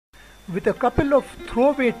With a couple of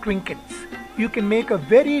throwaway trinkets, you can make a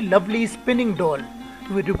very lovely spinning doll.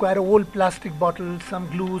 You would require a old plastic bottle, some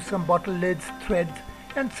glue, some bottle lids, threads,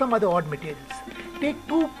 and some other odd materials. Take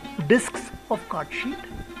 2 discs of card sheet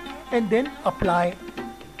and then apply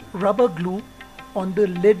rubber glue on the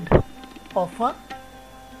lid of a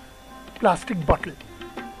plastic bottle.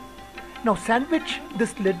 Now sandwich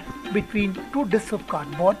this lid between 2 discs of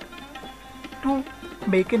cardboard to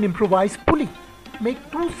make an improvised pulley.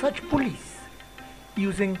 Make 2 such pulleys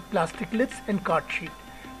using plastic lids and card sheet.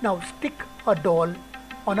 Now stick a doll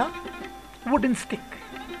on a wooden stick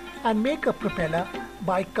and make a propeller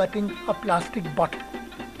by cutting a plastic bottle.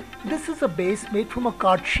 This is a base made from a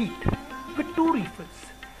card sheet with 2 refills.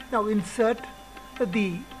 Now insert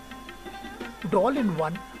the doll in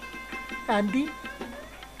one and the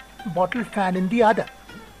bottle fan in the other,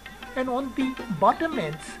 and on the bottom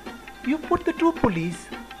ends you put the 2 pulleys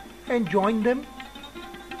and join them.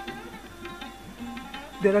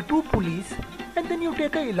 There are 2 pulleys, and then you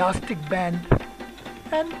take an elastic band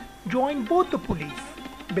and join both the pulleys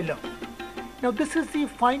below. Now this is the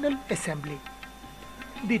final assembly.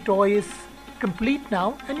 The toy is complete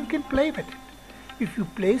now and you can play with it. If you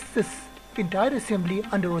place this entire assembly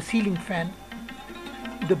under a ceiling fan,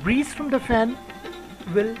 the breeze from the fan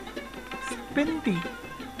will spin the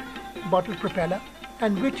bottle propeller,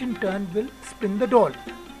 and which in turn will spin the doll.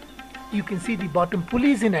 You can see the bottom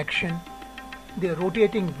pulleys in action. They are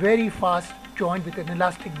rotating very fast, joined with an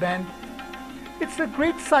elastic band. It's a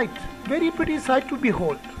great sight, very pretty sight to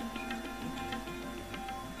behold.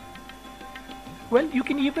 Well, you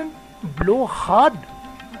can even blow hard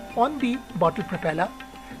on the bottle propeller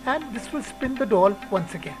and this will spin the doll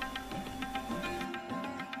once again.